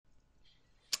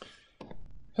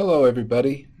Hello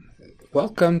everybody.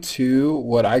 Welcome to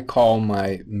what I call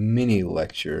my mini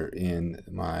lecture in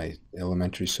my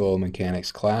elementary soil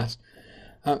mechanics class.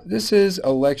 This is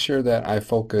a lecture that I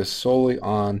focus solely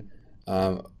on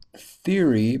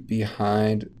theory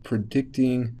behind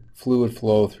predicting fluid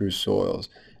flow through soils.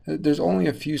 There's only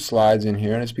a few slides in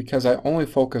here, and it's because I only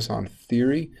focus on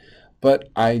theory, but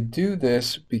I do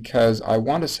this because I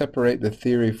want to separate the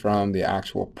theory from the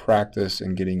actual practice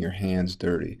and getting your hands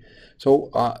dirty.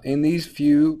 So in these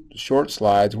few short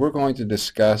slides, we're going to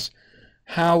discuss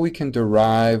how we can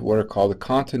derive what are called the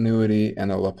continuity and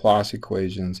the Laplace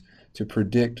equations to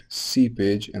predict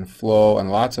seepage and flow and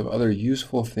lots of other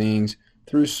useful things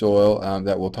through soil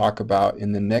that we'll talk about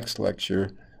in the next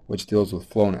lecture, which deals with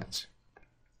flow nets.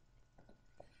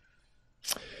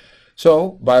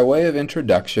 So, by way of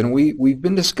introduction, we've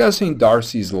been discussing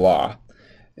Darcy's law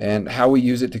and how we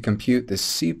use it to compute the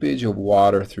seepage of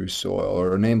water through soil,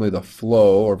 or namely the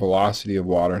flow or velocity of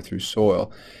water through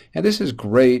soil. And this is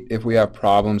great if we have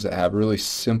problems that have really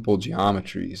simple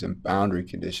geometries and boundary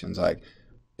conditions, like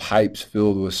pipes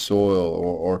filled with soil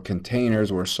or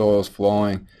containers where soil is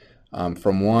flowing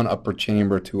from one upper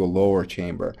chamber to a lower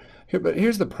chamber. But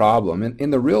here's the problem. In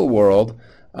the real world,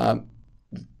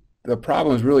 the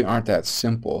problems really aren't that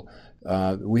simple.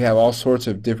 We have all sorts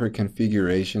of different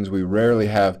configurations. We rarely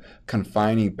have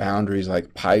confining boundaries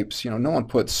like pipes. No one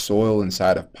puts soil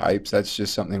inside of pipes. That's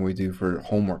just something we do for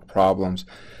homework problems.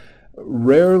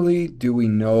 Rarely do we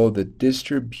know the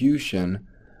distribution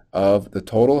of the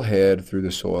total head through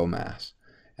the soil mass.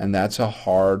 And that's a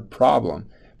hard problem,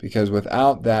 because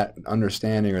without that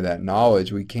understanding or that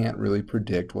knowledge, we can't really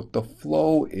predict what the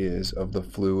flow is of the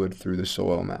fluid through the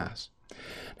soil mass.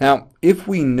 Now, if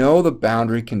we know the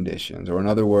boundary conditions, or in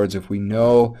other words, if we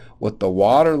know what the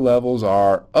water levels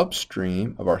are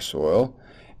upstream of our soil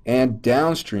and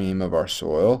downstream of our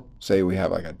soil, say we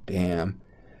have like a dam,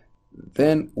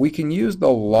 then we can use the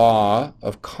law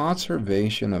of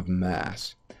conservation of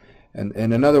mass. And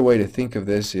another way to think of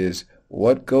this is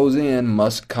what goes in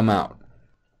must come out.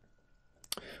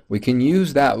 We can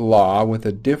use that law with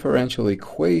a differential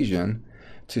equation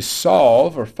to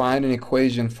solve or find an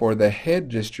equation for the head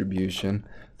distribution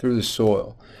through the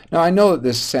soil. Now, I know that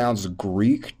this sounds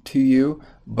Greek to you,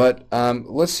 but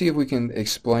let's see if we can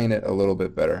explain it a little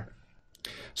bit better.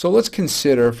 So let's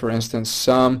consider, for instance,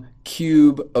 some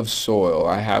cube of soil.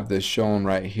 I have this shown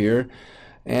right here.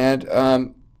 And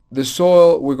the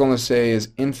soil, we're going to say, is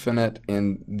infinite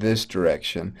in this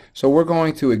direction. So we're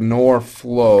going to ignore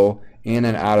flow in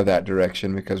and out of that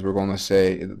direction, because we're going to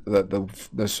say that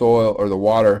the soil or the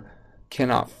water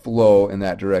cannot flow in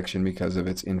that direction because of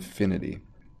its infinity.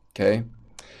 Okay?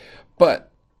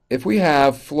 But if we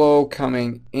have flow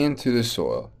coming into the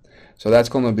soil, so that's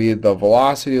going to be the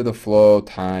velocity of the flow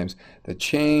times the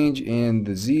change in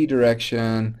the z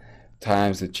direction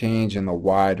times the change in the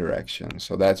y direction.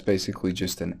 So that's basically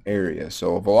just an area.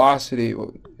 So velocity,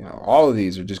 all of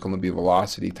these are just going to be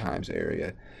velocity times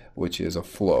area, which is a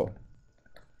flow.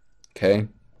 Okay,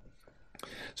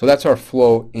 so that's our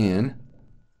flow in,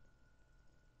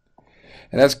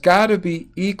 and that's got to be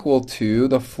equal to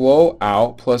the flow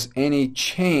out plus any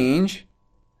change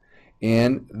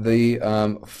in the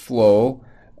flow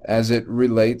as it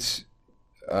relates,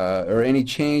 or any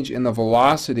change in the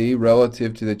velocity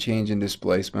relative to the change in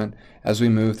displacement as we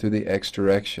move through the x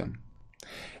direction.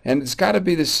 And it's got to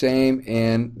be the same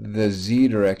in the z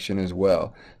direction as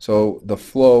well. So the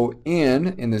flow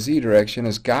in the z direction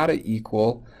has got to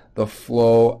equal the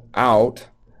flow out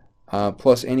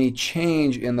plus any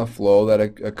change in the flow that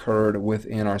occurred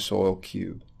within our soil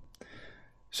cube.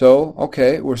 So,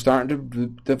 okay, we're starting to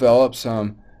develop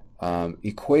some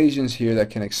equations here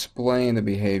that can explain the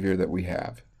behavior that we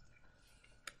have.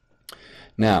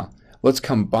 Now, let's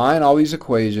combine all these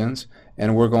equations,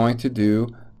 and we're going to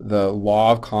do the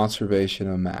law of conservation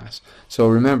of mass. So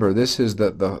remember, this is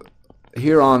the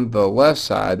here on the left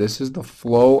side, this is the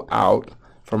flow out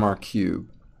from our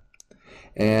cube.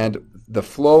 And the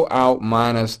flow out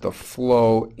minus the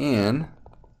flow in,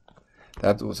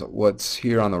 that's what's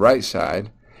here on the right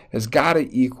side, has got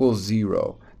to equal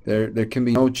 0. There can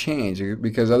be no change,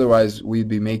 because otherwise we'd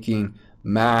be making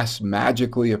mass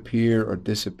magically appear or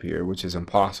disappear, which is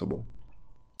impossible.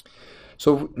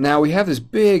 So now we have this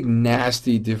big,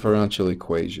 nasty differential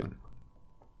equation.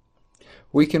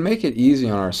 We can make it easy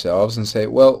on ourselves and say,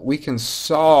 well, we can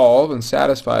solve and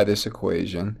satisfy this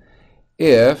equation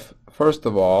if, first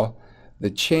of all,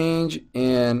 the change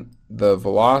in the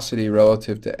velocity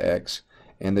relative to x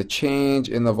and the change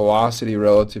in the velocity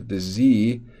relative to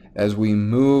z as we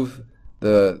move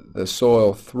the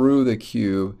soil through the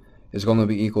cube is going to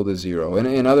be equal to 0.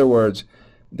 In other words,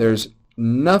 there's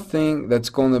nothing that's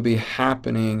going to be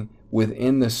happening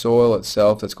within the soil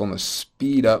itself that's going to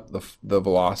speed up the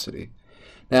velocity.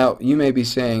 Now, you may be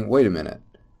saying, wait a minute.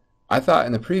 I thought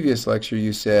in the previous lecture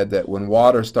you said that when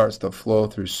water starts to flow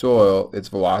through soil, its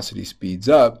velocity speeds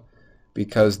up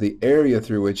because the area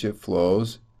through which it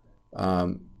flows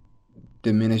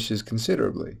diminishes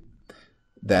considerably.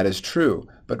 That is true.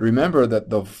 But remember that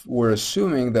we're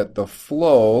assuming that the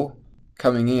flow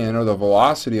coming in, or the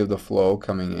velocity of the flow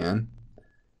coming in,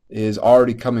 is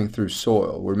already coming through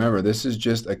soil. Remember, this is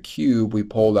just a cube we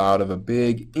pulled out of a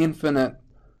big infinite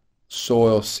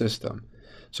soil system.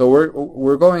 So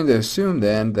we're going to assume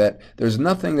then that there's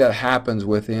nothing that happens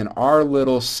within our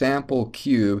little sample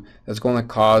cube that's going to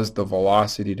cause the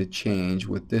velocity to change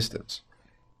with distance.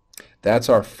 That's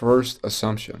our first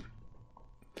assumption.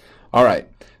 All right,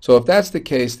 so if that's the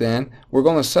case, then we're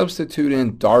going to substitute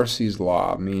in Darcy's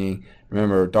law, meaning,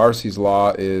 remember, Darcy's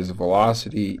law is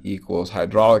velocity equals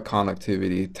hydraulic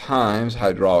conductivity times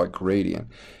hydraulic gradient.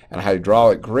 And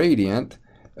hydraulic gradient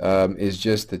is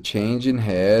just the change in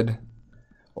head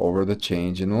over the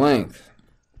change in length.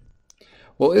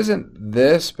 Well, isn't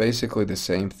this basically the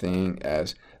same thing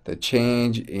as the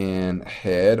change in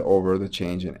head over the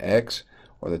change in x,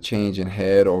 or the change in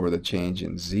head over the change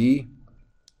in z?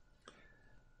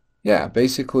 Yeah,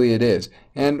 basically it is.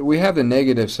 And we have the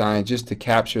negative sign just to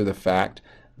capture the fact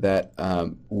that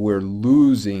we're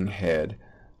losing head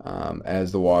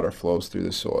as the water flows through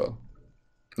the soil,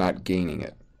 not gaining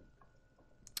it.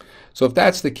 So if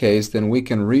that's the case, then we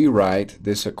can rewrite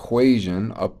this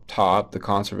equation up top, the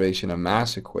conservation of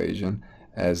mass equation,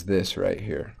 as this right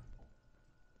here.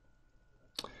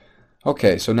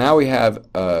 Okay, so now we have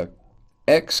a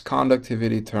x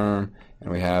conductivity term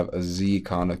and we have a z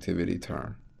conductivity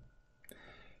term.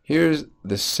 Here's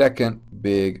the second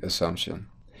big assumption.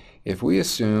 If we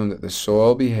assume that the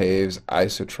soil behaves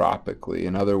isotropically,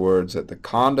 in other words, that the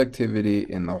conductivity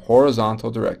in the horizontal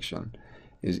direction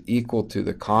is equal to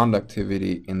the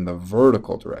conductivity in the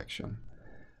vertical direction,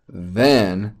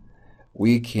 then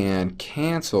we can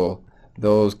cancel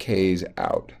those k's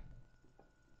out.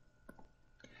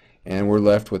 And we're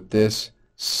left with this.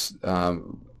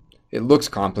 It looks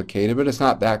complicated, but it's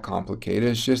not that complicated.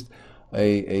 It's just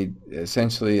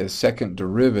essentially a second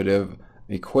derivative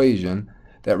equation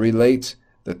that relates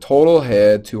the total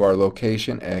head to our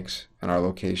location x and our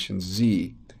location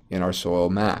z in our soil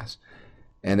mass,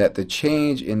 and that the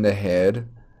change in the head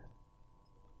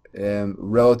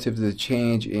relative to the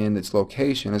change in its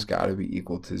location has got to be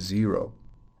equal to 0.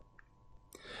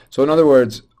 So in other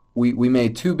words, we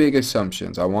made two big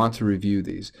assumptions. I want to review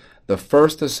these. The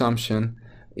first assumption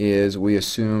is we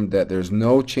assumed that there's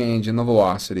no change in the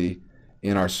velocity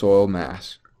in our soil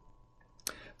mass.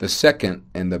 The second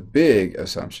and the big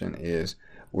assumption is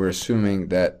we're assuming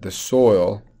that the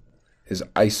soil is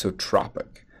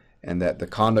isotropic, and that the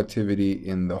conductivity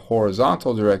in the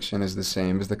horizontal direction is the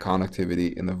same as the conductivity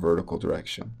in the vertical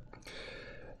direction.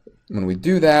 When we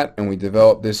do that and we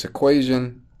develop this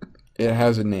equation, it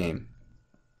has a name.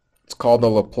 It's called the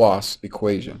Laplace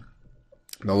equation.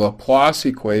 The Laplace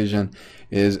equation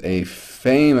is a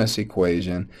famous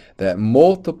equation that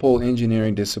multiple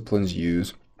engineering disciplines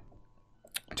use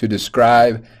to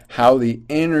describe how the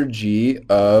energy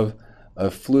of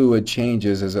a fluid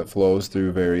changes as it flows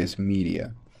through various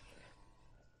media.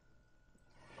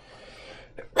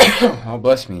 Oh,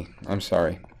 bless me. I'm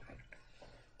sorry.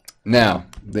 Now,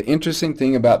 the interesting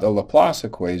thing about the Laplace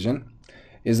equation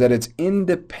is that it's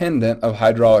independent of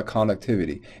hydraulic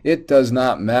conductivity. It does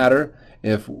not matter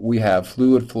if we have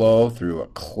fluid flow through a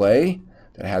clay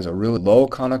that has a really low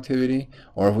conductivity,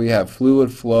 or if we have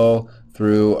fluid flow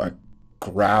through a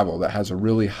gravel that has a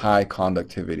really high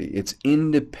conductivity. It's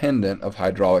independent of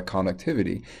hydraulic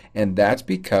conductivity, and that's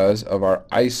because of our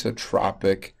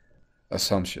isotropic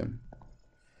assumption.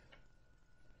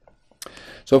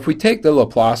 So if we take the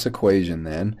Laplace equation,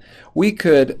 then we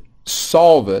could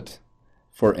solve it,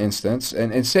 for instance,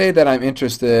 and say that I'm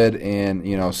interested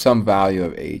in some value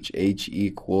of h. H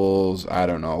equals, I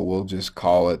don't know, we'll just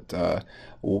call it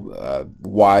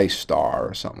y star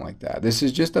or something like that. This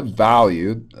is just a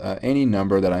value, any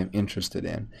number that I'm interested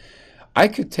in. I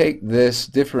could take this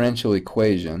differential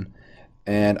equation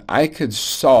and I could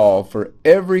solve for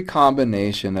every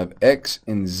combination of x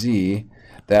and z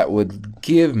that would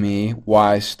give me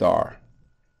y star.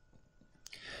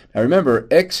 Now remember,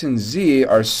 x and z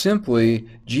are simply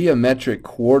geometric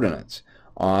coordinates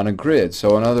on a grid.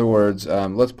 So in other words,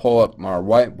 let's pull up our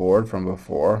whiteboard from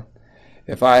before.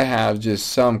 If I have just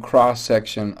some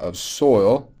cross-section of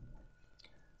soil,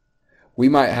 we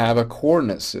might have a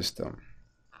coordinate system.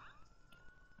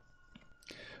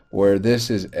 where this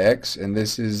is x and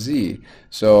this is z.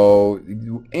 So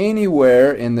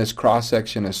anywhere in this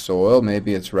cross-section of soil,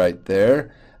 maybe it's right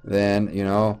there, then, you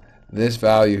know, this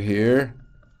value here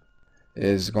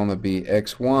is going to be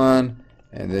x1,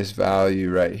 and this value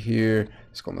right here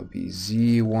is going to be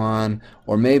z1,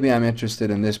 or maybe I'm interested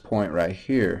in this point right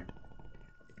here.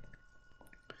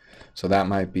 So that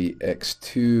might be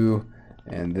x2,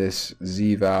 and this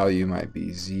z value might be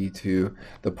z2.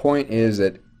 The point is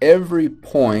that every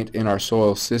point in our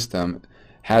soil system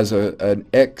has an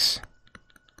x,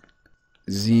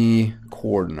 z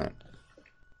coordinate.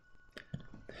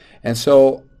 And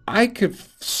so I could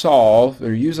solve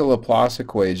or use a Laplace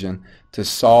equation to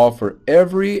solve for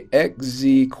every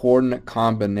xz coordinate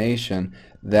combination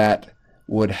that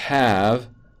would have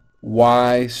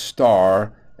y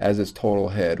star as its total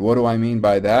head. What do I mean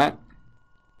by that?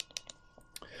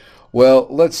 Well,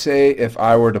 let's say if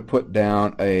I were to put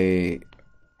down a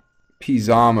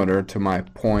piezometer to my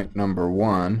point number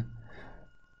 1,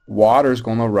 water is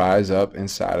going to rise up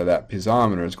inside of that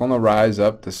piezometer. It's going to rise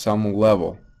up to some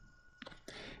level.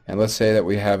 And let's say that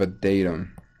we have a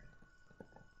datum.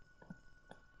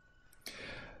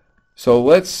 So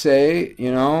let's say,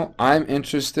 you know, I'm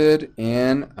interested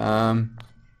in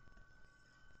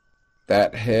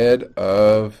that head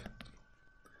of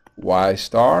y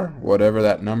star, whatever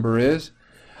that number is.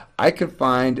 I could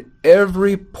find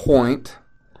every point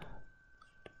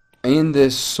in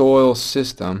this soil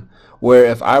system where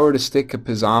if I were to stick a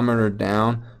piezometer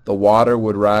down, the water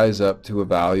would rise up to a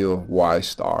value of y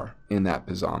star in that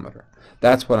piezometer.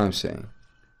 That's what I'm saying.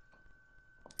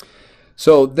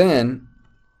 So then,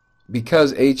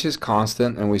 because h is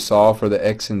constant and we solve for the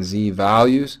x and z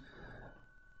values,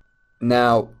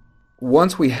 now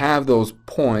once we have those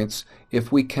points,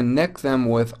 if we connect them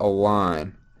with a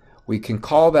line, we can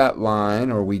call that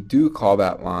line, or we do call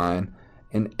that line,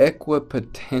 an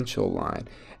equipotential line.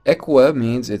 Equa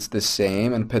means it's the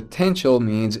same, and potential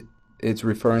means it's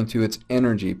referring to its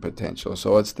energy potential.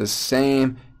 So it's the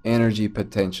same energy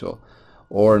potential.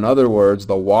 Or in other words,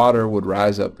 the water would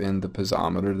rise up in the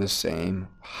piezometer the same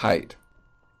height.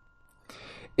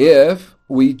 If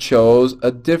we chose a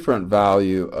different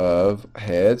value of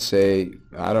head, say,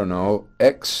 I don't know,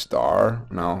 x star.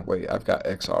 No, wait, I've got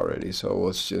x already, so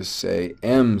let's just say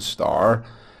m star.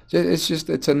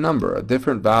 It's a number. A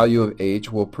different value of h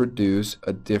will produce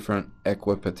a different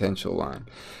equipotential line.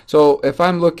 So if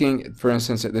I'm looking, for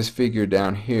instance, at this figure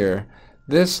down here,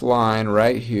 this line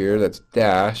right here that's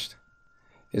dashed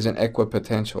is an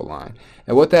equipotential line.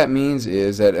 And what that means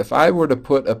is that if I were to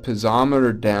put a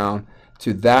piezometer down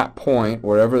to that point,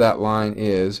 wherever that line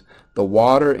is, the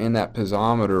water in that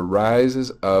piezometer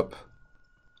rises up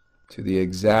to the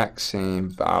exact same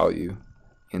value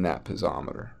in that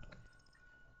piezometer.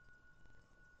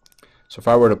 So if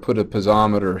I were to put a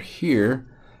piezometer here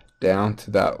down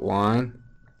to that line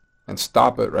and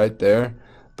stop it right there,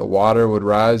 the water would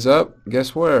rise up,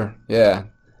 guess where? Yeah,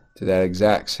 to that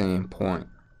exact same point.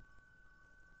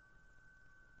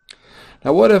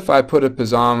 Now what if I put a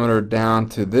piezometer down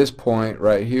to this point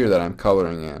right here that I'm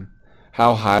coloring in?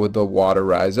 How high would the water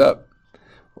rise up?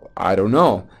 I don't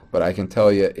know, but I can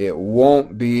tell you it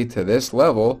won't be to this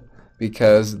level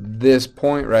because this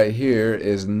point right here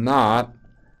is not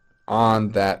on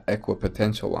that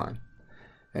equipotential line.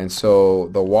 And so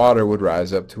the water would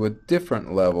rise up to a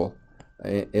different level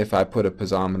if I put a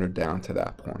piezometer down to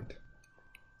that point.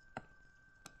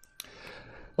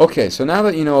 Okay, so now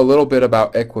that you know a little bit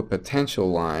about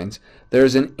equipotential lines,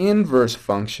 there's an inverse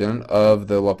function of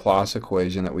the Laplace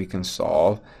equation that we can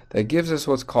solve that gives us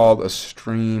what's called a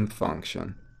stream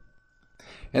function.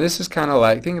 And this is kind of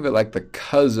like, think of it like the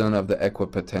cousin of the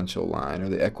equipotential line or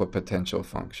the equipotential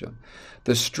function.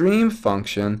 The stream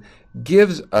function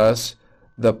gives us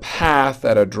the path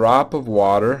that a drop of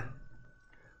water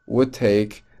would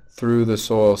take through the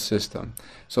soil system.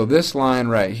 So this line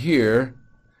right here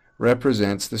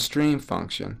represents the stream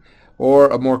function, or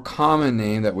a more common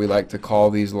name that we like to call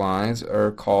these lines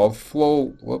are called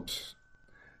flow lines.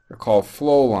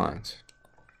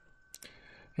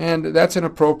 And that's an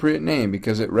appropriate name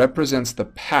because it represents the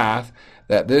path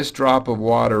that this drop of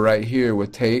water right here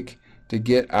would take to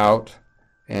get out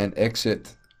and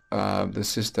exit the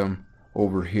system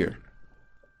over here.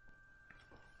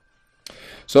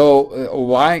 So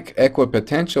like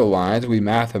equipotential lines, we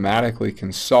mathematically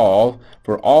can solve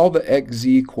for all the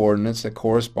xz coordinates that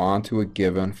correspond to a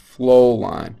given flow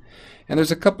line. And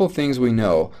there's a couple of things we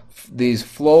know. These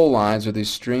flow lines or these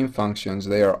stream functions,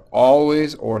 they are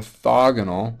always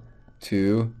orthogonal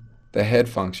to the head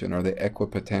function or the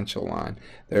equipotential line.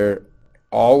 They're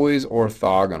always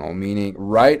orthogonal, meaning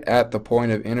right at the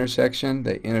point of intersection,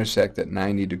 they intersect at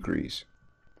 90 degrees.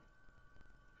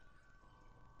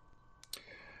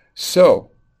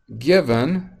 So,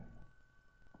 given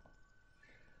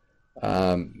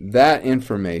that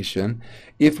information,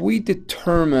 if we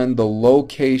determine the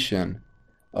location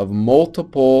of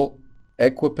multiple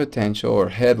equipotential or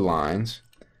headlines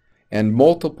and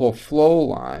multiple flow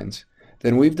lines,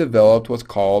 then we've developed what's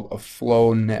called a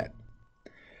flow net.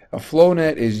 A flow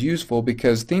net is useful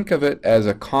because think of it as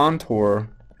a contour.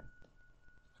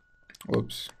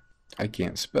 Whoops, I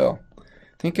can't spell.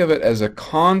 Think of it as a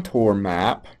contour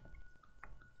map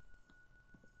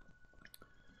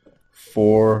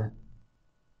for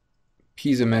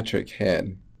piezometric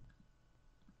head.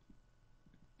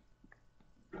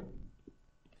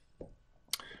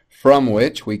 From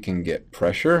which we can get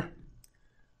pressure,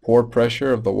 pore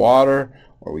pressure of the water,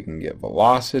 or we can get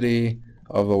velocity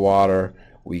of the water,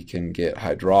 we can get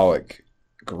hydraulic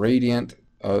gradient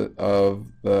of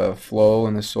the flow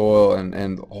in the soil,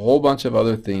 and a whole bunch of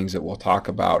other things that we'll talk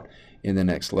about in the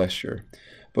next lecture.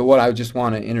 But what I just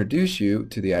want to introduce you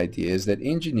to the idea is that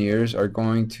engineers are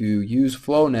going to use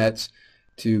flow nets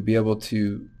to be able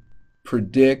to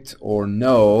predict or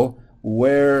know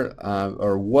where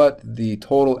or what the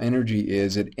total energy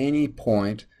is at any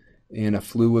point in a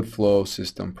fluid flow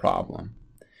system problem.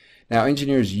 Now,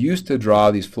 engineers used to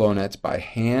draw these flow nets by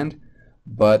hand,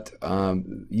 but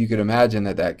you could imagine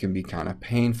that that can be kind of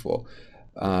painful.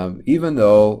 Even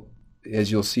though,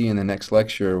 as you'll see in the next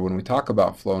lecture when we talk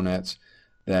about flow nets,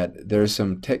 that there's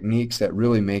some techniques that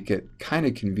really make it kind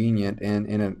of convenient and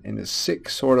in a sick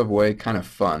sort of way kind of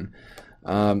fun.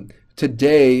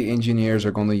 Today, engineers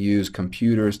are going to use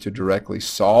computers to directly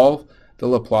solve the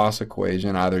Laplace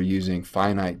equation, either using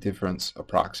finite difference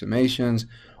approximations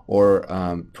or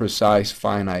precise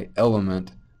finite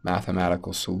element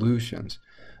mathematical solutions.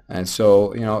 And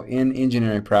so, in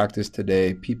engineering practice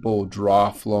today, people draw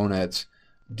flow nets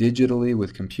digitally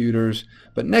with computers,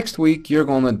 but next week you're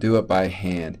going to do it by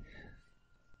hand.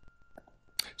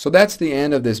 So that's the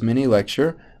end of this mini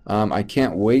lecture. I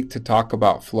can't wait to talk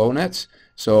about flow nets.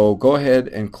 So go ahead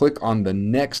and click on the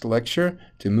next lecture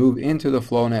to move into the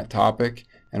flow net topic,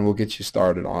 and we'll get you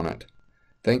started on it.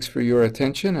 Thanks for your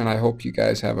attention, and I hope you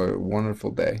guys have a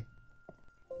wonderful day.